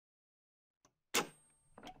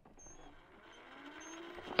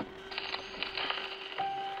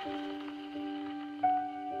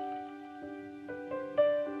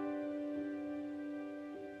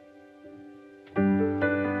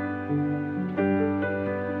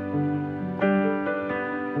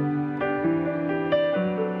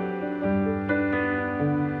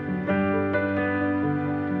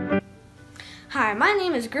my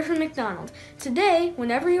name is Griffin McDonald. Today,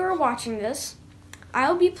 whenever you are watching this,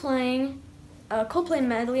 I'll be playing a Coldplay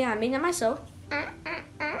medley I made it myself,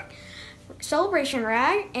 Celebration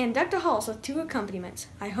Rag, and Deck the Halls with 2 accompaniments.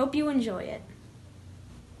 I hope you enjoy it.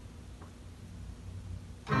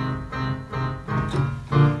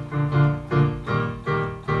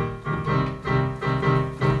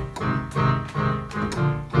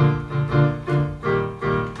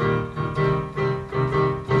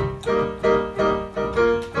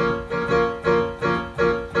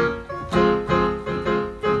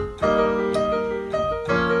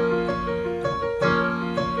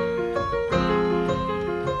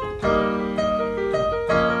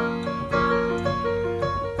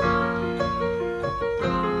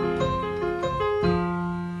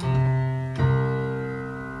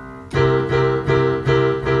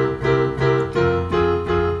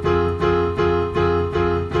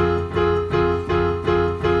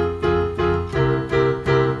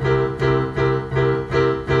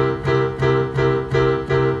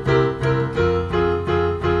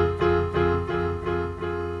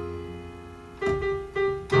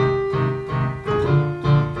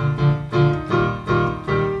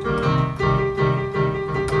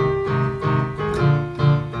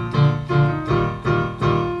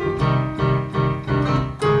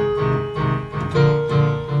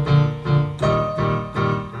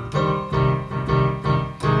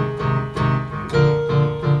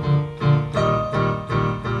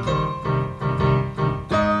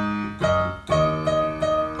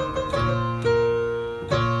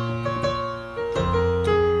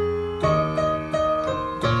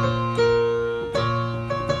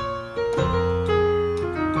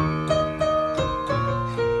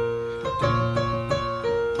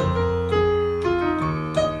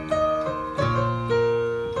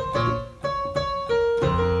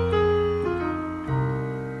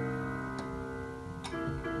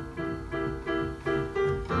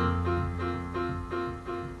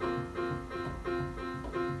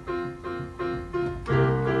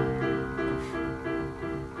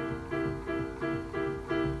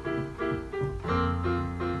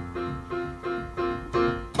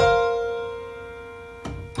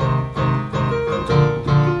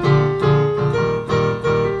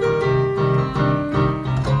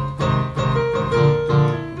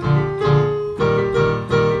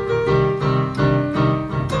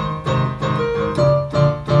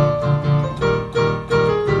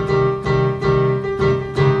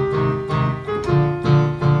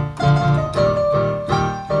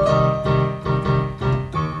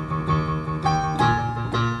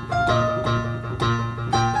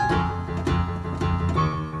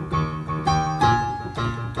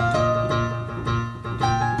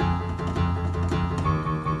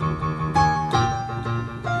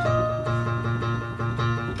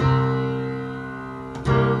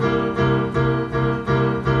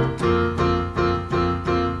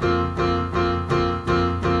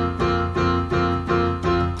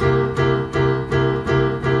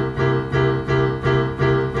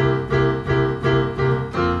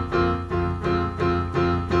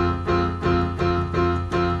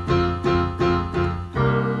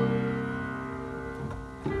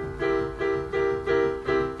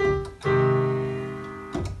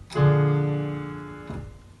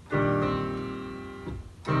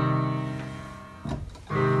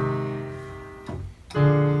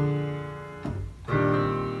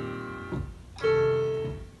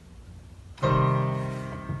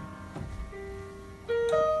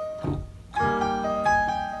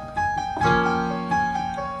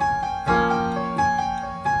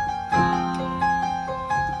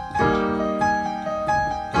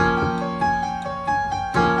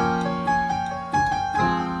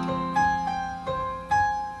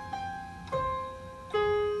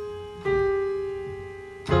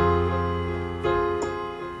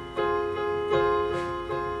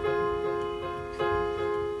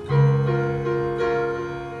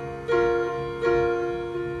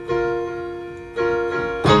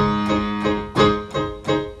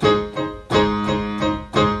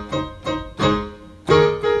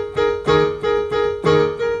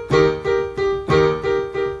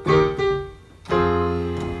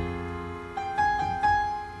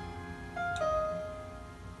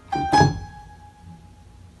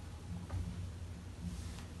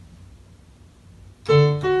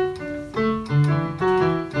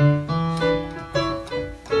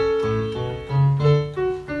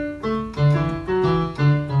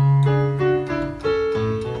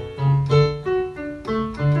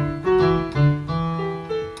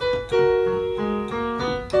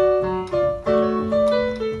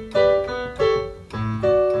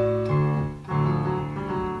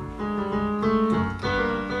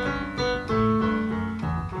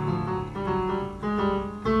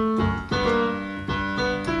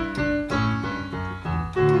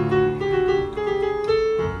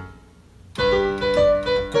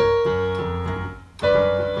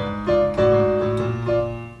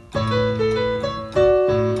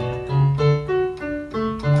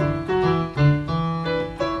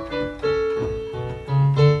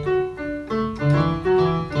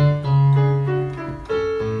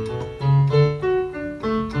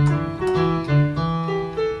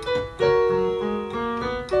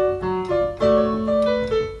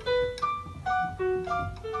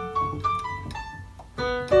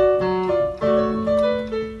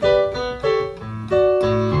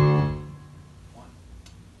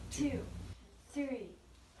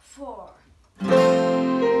 4.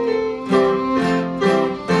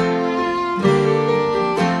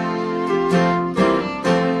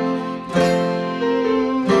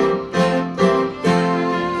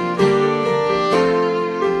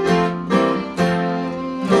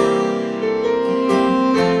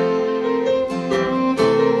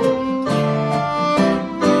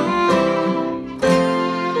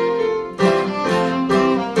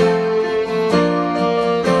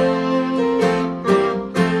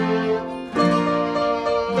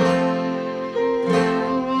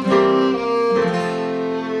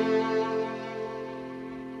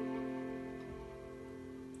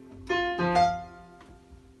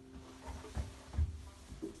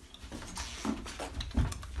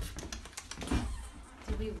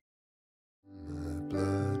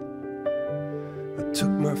 Blood. I took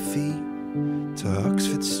my feet to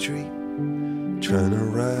Oxford Street, trying to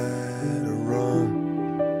right a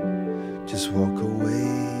wrong. Just walk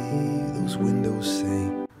away, those windows say.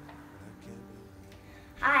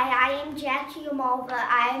 Hi, I am Jackie Amalva.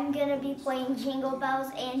 I am going to be playing Jingle Bells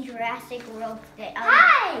and Jurassic World today.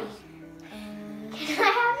 Hi! Can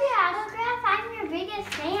I have your autograph? I'm your biggest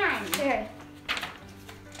fan. Sure.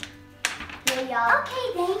 Here you go. Okay,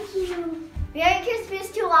 thank you. Merry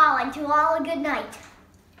Christmas to all, and to all a good night.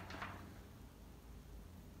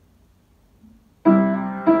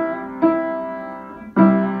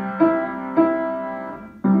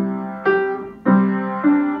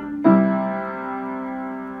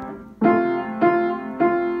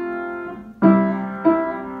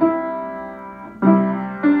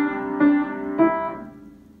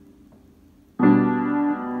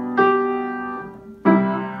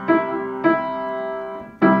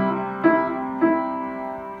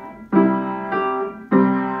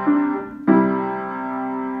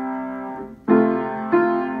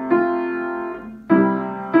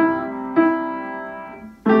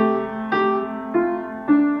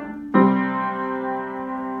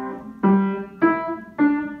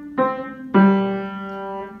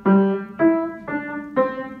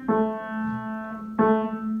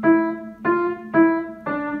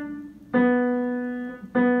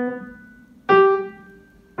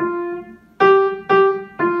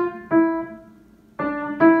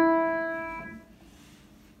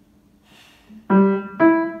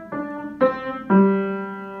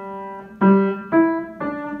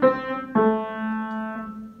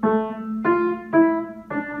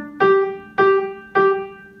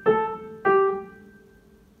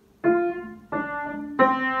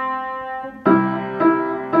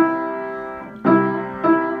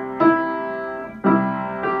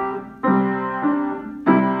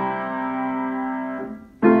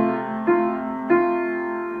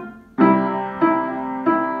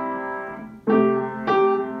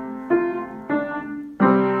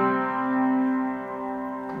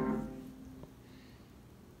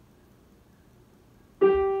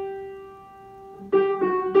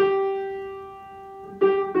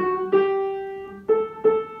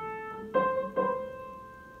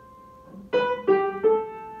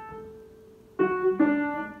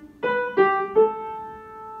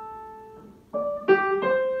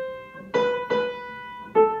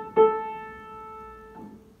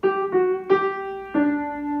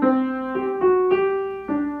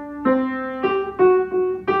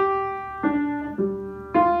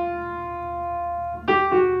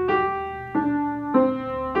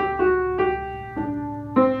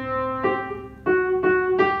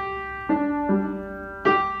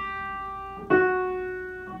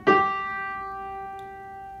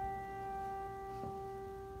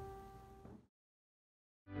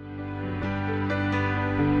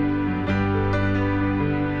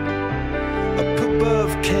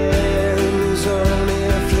 Candles only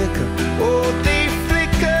a flicker, oh they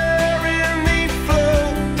flicker and they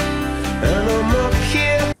float, and I'm up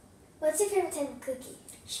here. What's your favorite type of cookie?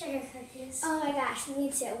 Sugar cookies. Oh my gosh,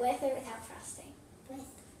 me too. With or without frosting? With.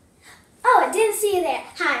 Oh, I didn't see you there.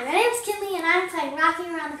 Hi, my name's Kinley and I'm playing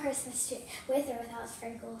Rocking Around the Christmas Tree. With or without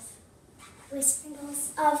sprinkles? With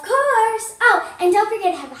sprinkles. Of course. Oh, and don't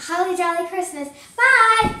forget to have a holly jolly Christmas.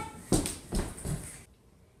 Bye!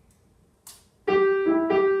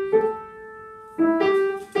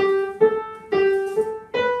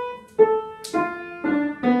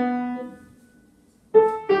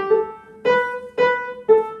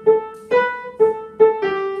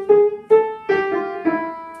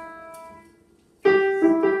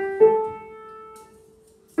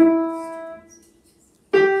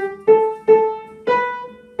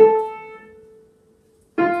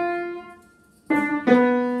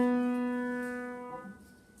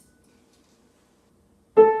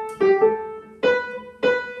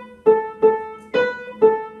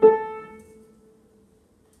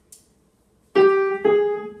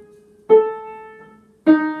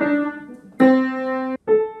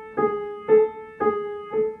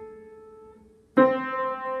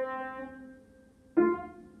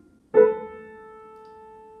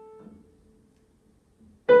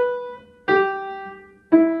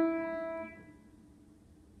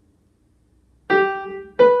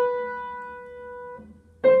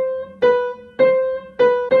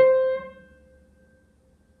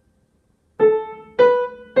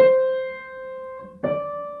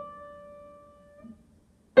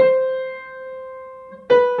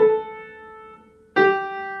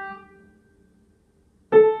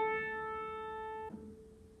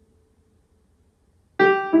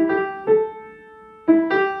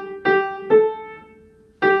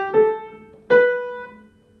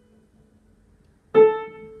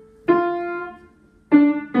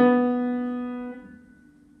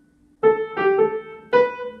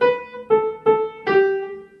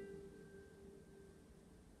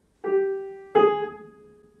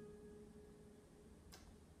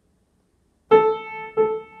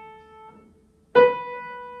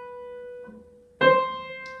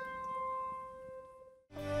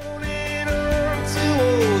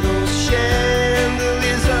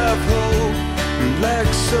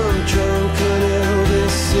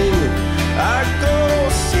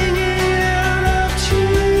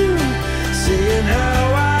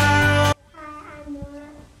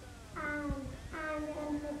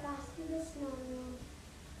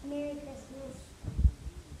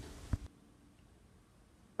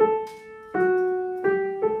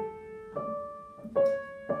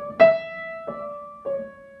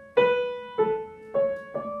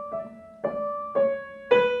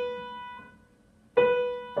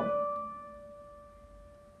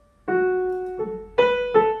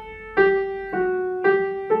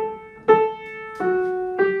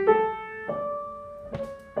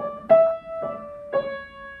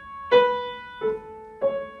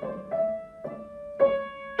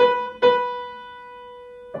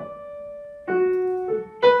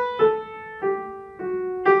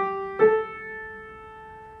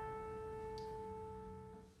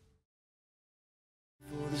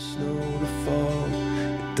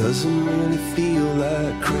 Doesn't really feel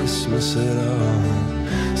like Christmas at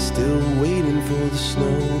all. Still waiting for the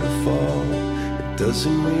snow to fall. It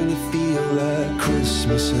doesn't really feel like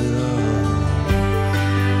Christmas at all.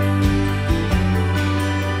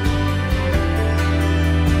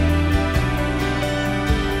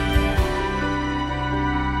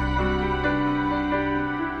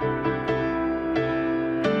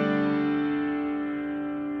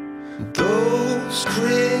 Those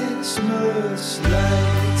Christmas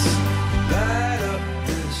lights